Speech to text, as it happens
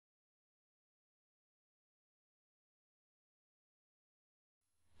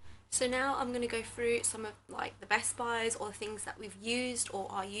So now I'm going to go through some of like the best buys or the things that we've used or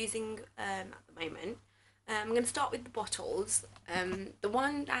are using at the moment. I'm going to start with the bottles. The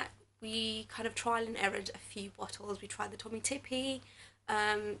one that we kind of trial and errored a few bottles. We tried the Tommy Tippy,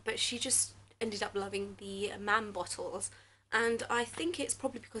 but she just ended up loving the Man bottles. And I think it's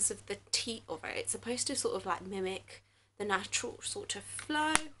probably because of the teat of it. It's supposed to sort of like mimic the natural sort of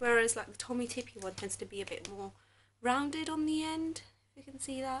flow, whereas like the Tommy Tippy one tends to be a bit more rounded on the end, if you can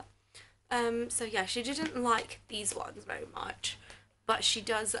see that. So yeah, she didn't like these ones very much, but she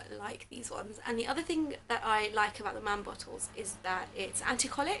does like these ones. And the other thing that I like about the Man bottles is that it's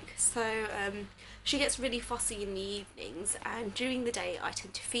anti-colic. So she gets really fussy in the evenings, and during the day I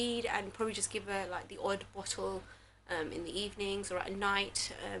tend to feed and probably just give her like the odd bottle in the evenings or at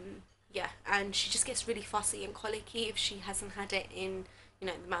night. Yeah, and she just gets really fussy and colicky if she hasn't had it in,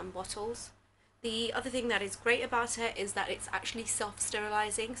 the Man bottles. The other thing that is great about it is that it's actually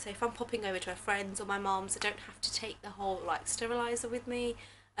self-sterilising. So if I'm popping over to a friend's or my mom's, I don't have to take the whole like steriliser with me.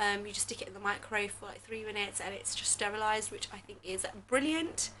 You just stick it in the microwave for like 3 minutes and it's just sterilised, which I think is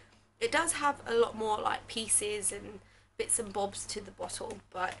brilliant. It does have a lot more like pieces and bits and bobs to the bottle,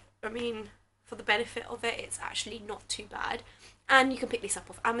 but I mean, for the benefit of it, it's actually not too bad. And you can pick this up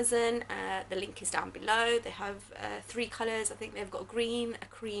off Amazon. The link is down below. They have three colours. I think they've got a green, a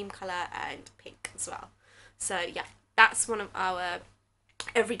cream colour, and pink as well. So yeah, that's one of our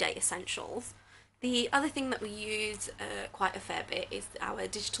everyday essentials. The other thing that we use quite a fair bit is our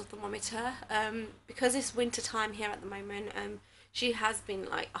digital thermometer. Because it's winter time here at the moment, she has been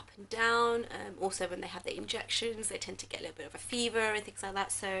like up and down. Also, when they have the injections, they tend to get a little bit of a fever and things like that.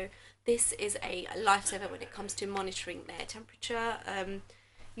 So this is a lifesaver when it comes to monitoring their temperature.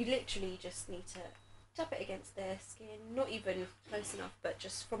 You literally just need to tap it against their skin, not even close enough, but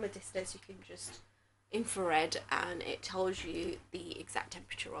just from a distance. You can just infrared and it tells you the exact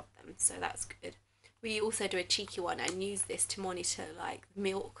temperature of them, so that's good. We also do a cheeky one and use this to monitor like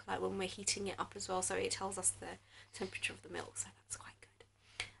milk, like when we're heating it up as well, so it tells us the temperature of the milk, so that's quite good.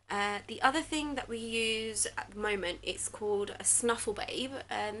 The other thing that we use at the moment, it's called a Snuffle Babe,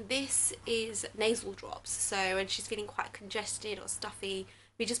 and this is nasal drops. So when she's feeling quite congested or stuffy,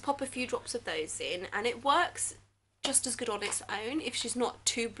 we just pop a few drops of those in, and it works just as good on its own if she's not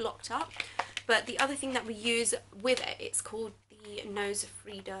too blocked up. But the other thing that we use with it, it's called the Nose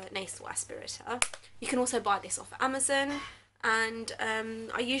Frida Nasal Aspirator. You can also buy this off Amazon, and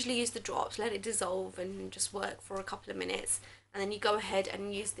I usually use the drops, let it dissolve and just work for a couple of minutes, and then you go ahead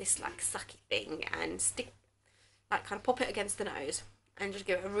and use this like sucky thing and stick, like kind of pop it against the nose and just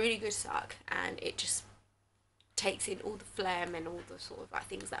give it a really good suck, and it just takes in all the phlegm and all the sort of like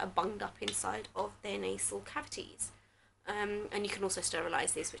things that are bunged up inside of their nasal cavities. And you can also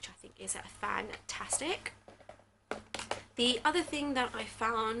sterilise this, which I think is fantastic. The other thing that I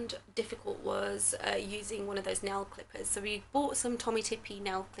found difficult was using one of those nail clippers. So we bought some Tommy Tippy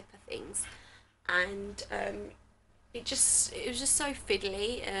nail clipper things, and it was just so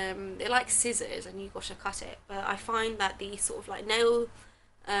fiddly. They're like scissors, and you've got to cut it. But I find that the sort of like nail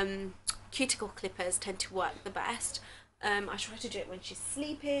cuticle clippers tend to work the best. I try to do it when she's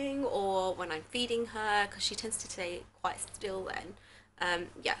sleeping or when I'm feeding her, because she tends to stay quite still then.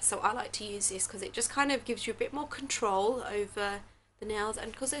 Yeah, so I like to use this because it just kind of gives you a bit more control over the nails,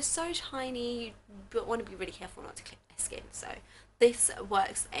 and because they're so tiny, you want to be really careful not to clip their skin. So this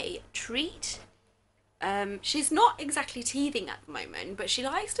works a treat. She's not exactly teething at the moment, but she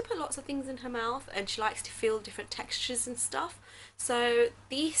likes to put lots of things in her mouth and she likes to feel different textures and stuff. So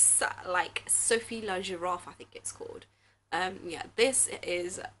this, like Sophie La Giraffe, I think it's called. Yeah, this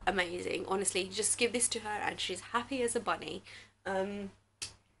is amazing. Honestly, just give this to her and she's happy as a bunny.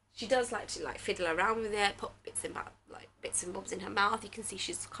 She does like to like fiddle around with it, put bits and bobs in her mouth. You can see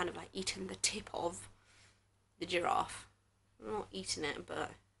she's kind of like eating the tip of the giraffe. Not eating it,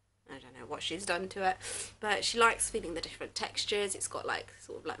 but I don't know what she's done to it, but she likes feeling the different textures. It's got like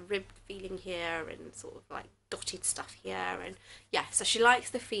sort of like ribbed feeling here and sort of like dotted stuff here, and yeah, so she likes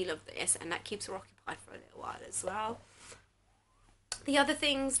the feel of this, and that keeps her occupied for a little while as well. The other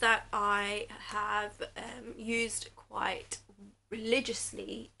things that I have used quite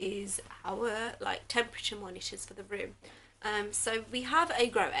religiously is our like temperature monitors for the room. So we have a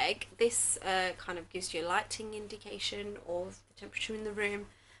grow egg. This kind of gives you a lighting indication of the temperature in the room,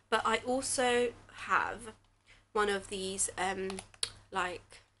 but I also have one of these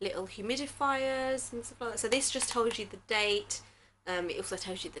like little humidifiers and stuff like that. So this just tells you the date. It also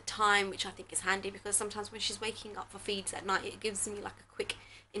tells you the time, which I think is handy because sometimes when she's waking up for feeds at night, it gives me like a quick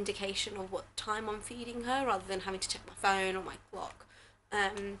indication of what time I'm feeding her rather than having to check my phone or my clock.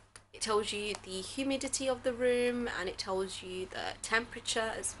 It tells you the humidity of the room, and it tells you the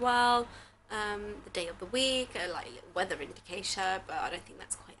temperature as well, the day of the week, like a little weather indicator, but I don't think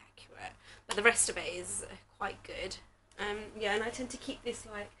that's quite accurate. But the rest of it is quite good. Yeah, and I tend to keep this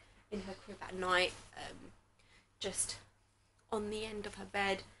like in her crib at night, just on the end of her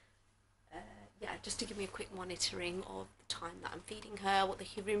bed. Yeah, just to give me a quick monitoring of the time that I'm feeding her, what the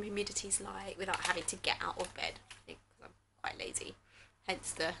room humidity is like, without having to get out of bed. I think 'cause I'm quite lazy,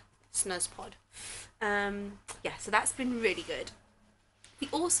 hence the snooze pod. Yeah, so that's been really good. We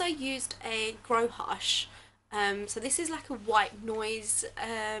also used a Grow Hush. So this is like a white noise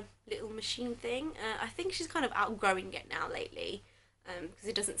little machine thing. I think she's kind of outgrowing it now lately, because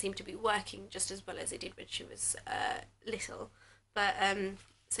it doesn't seem to be working just as well as it did when she was little. But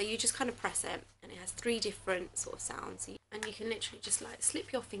so you just kind of press it, and it has 3 different sort of sounds, and you can literally just like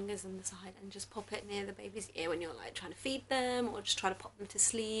slip your fingers on the side and just pop it near the baby's ear when you're like trying to feed them or just trying to pop them to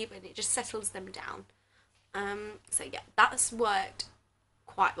sleep, and it just settles them down. So yeah, that's worked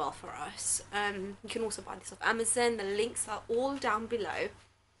quite well for us. You can also buy this off Amazon. The links are all down below.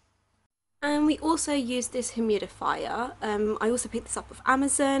 And we also use this humidifier. I also picked this up off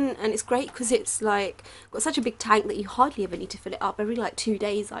Amazon, and it's great because it's like got such a big tank that you hardly ever need to fill it up every like 2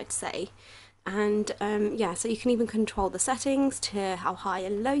 days, I'd say. And yeah, so you can even control the settings to how high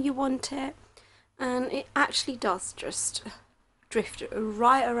and low you want it, and it actually does just drift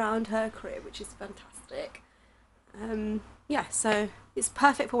right around her crib, which is fantastic. Yeah, so it's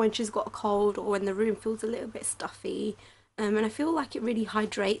perfect for when she's got a cold or when the room feels a little bit stuffy. And I feel like it really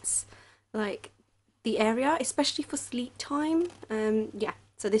hydrates like the area, especially for sleep time. Yeah,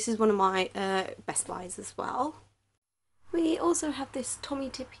 so this is one of my best buys as well. We also have this Tommy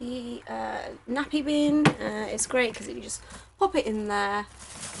Tippy nappy bin. It's great because you just pop it in there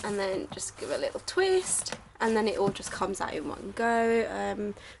and then just give it a little twist, and then it all just comes out in one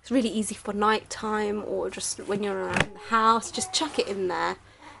go. It's really easy for night time or just when you're around the house. Just chuck it in there,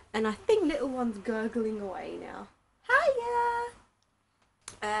 and I think little one's gurgling away now. Hiya!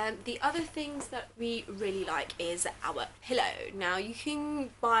 The other things that we really like is our pillow. Now you can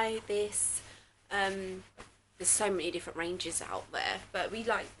buy this, there's so many different ranges out there, but we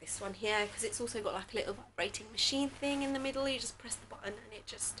like this one here because it's also got like a little vibrating machine thing in the middle. You just press the button and it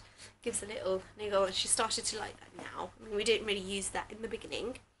just gives a little niggle, and she started to like that now. I mean, we didn't really use that in the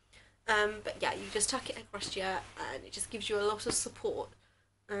beginning, but yeah, you just tuck it across you and it just gives you a lot of support.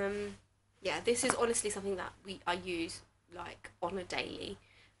 Yeah, this is honestly something that I use like on a daily.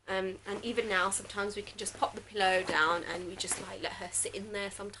 And even now, sometimes we can just pop the pillow down and we just like let her sit in there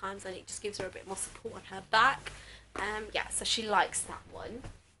sometimes, and it just gives her a bit more support on her back. Yeah, so she likes that one.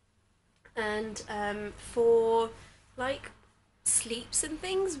 And for like sleeps and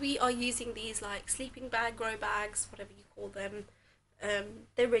things, we are using these like sleeping bag, grow bags, whatever you call them.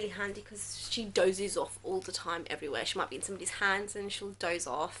 They're really handy because she dozes off all the time everywhere. She might be in somebody's hands and she'll doze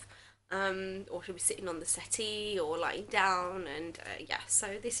off. Or she'll be sitting on the settee or lying down, and yeah,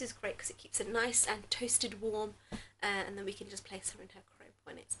 so this is great because it keeps her nice and toasted warm, and then we can just place her in her crib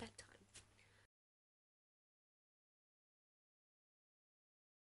when it's bedtime.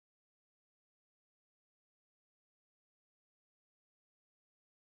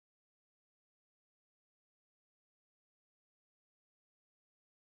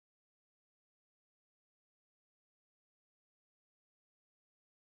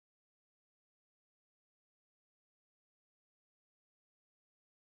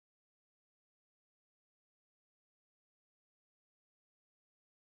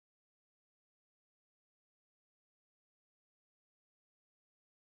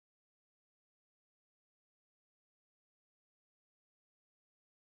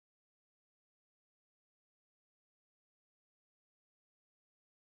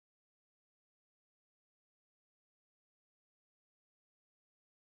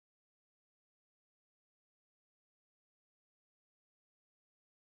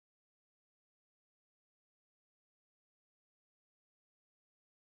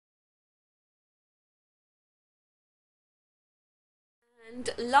 And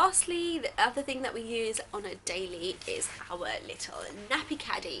lastly, the other thing that we use on a daily is our little nappy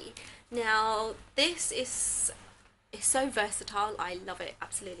caddy. Now, this is so versatile. I love it,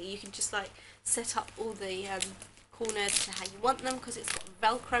 absolutely. You can just like set up all the corners to how you want them because it's got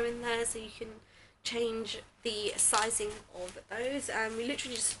Velcro in there, so you can change the sizing of those. And we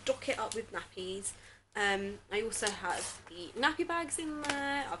literally just stock it up with nappies. I also have the nappy bags in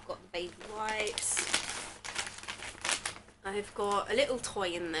there. I've got the baby wipes. I've got a little toy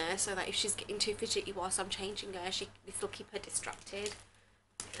in there so that if she's getting too fidgety whilst I'm changing her, this will keep her distracted.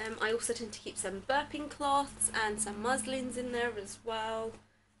 I also tend to keep some burping cloths and some muslins in there as well.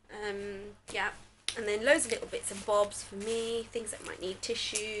 And then loads of little bits and bobs for me, things that might need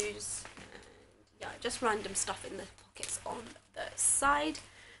tissues, and yeah, just random stuff in the pockets on the side.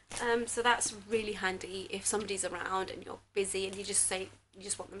 So that's really handy if somebody's around and you're busy and you just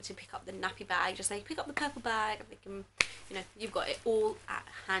want them to pick up the nappy bag, just say pick up the purple bag, and they can, you've got it all at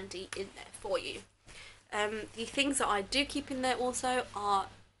handy in there for you. The things that I do keep in there also are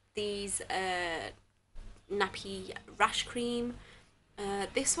these nappy rash cream.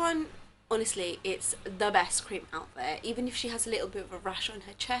 This one, honestly, it's the best cream out there. Even if she has a little bit of a rash on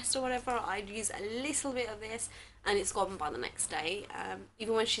her chest or whatever, I'd use a little bit of this and it's gone by the next day.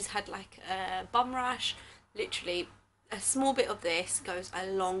 Even when she's had like a bum rash, literally a small bit of this goes a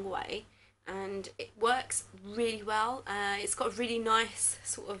long way and it works really well. It's got a really nice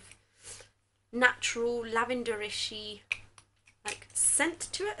sort of natural lavenderish like scent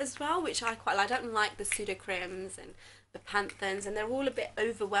to it as well, which I quite like. I don't like the pseudocrims and the panthans, and they're all a bit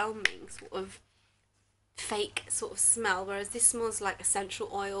overwhelming, sort of fake sort of smell, whereas this smells like essential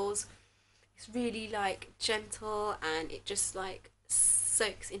oils. It's really like gentle and it just like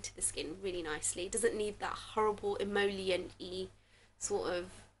soaks into the skin really nicely. It doesn't need that horrible emollient-y sort of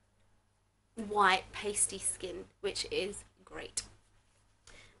white pasty skin, which is great.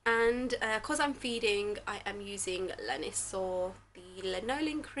 And because I'm feeding, I am using Lenis, or the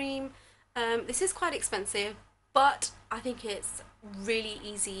lanolin cream. This is quite expensive, but I think it's really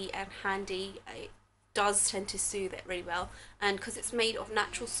easy and handy. It does tend to soothe it really well, and because it's made of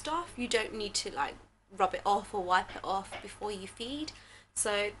natural stuff, you don't need to like rub it off or wipe it off before you feed.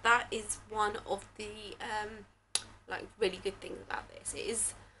 So that is one of the like really good things about this. It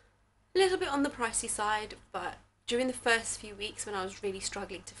is a little bit on the pricey side, but during the first few weeks when I was really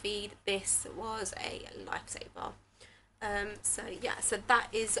struggling to feed, this was a lifesaver. So yeah, so that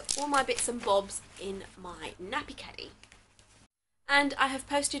is all my bits and bobs in my nappy caddy. And I have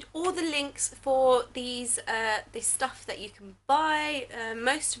posted all the links for these this stuff that you can buy.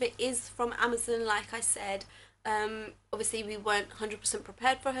 Most of it is from Amazon, like I said. Obviously we weren't 100%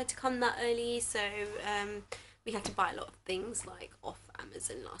 prepared for her to come that early, so we had to buy a lot of things like off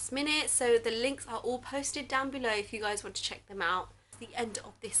Amazon last minute. So the links are all posted down below if you guys want to check them out. That's the end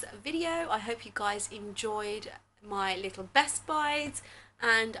of this video. I hope you guys enjoyed my little best buys,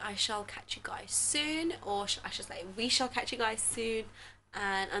 and I shall catch you guys soon, or I should say we shall catch you guys soon,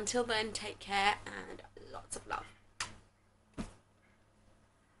 and until then, take care and lots of love.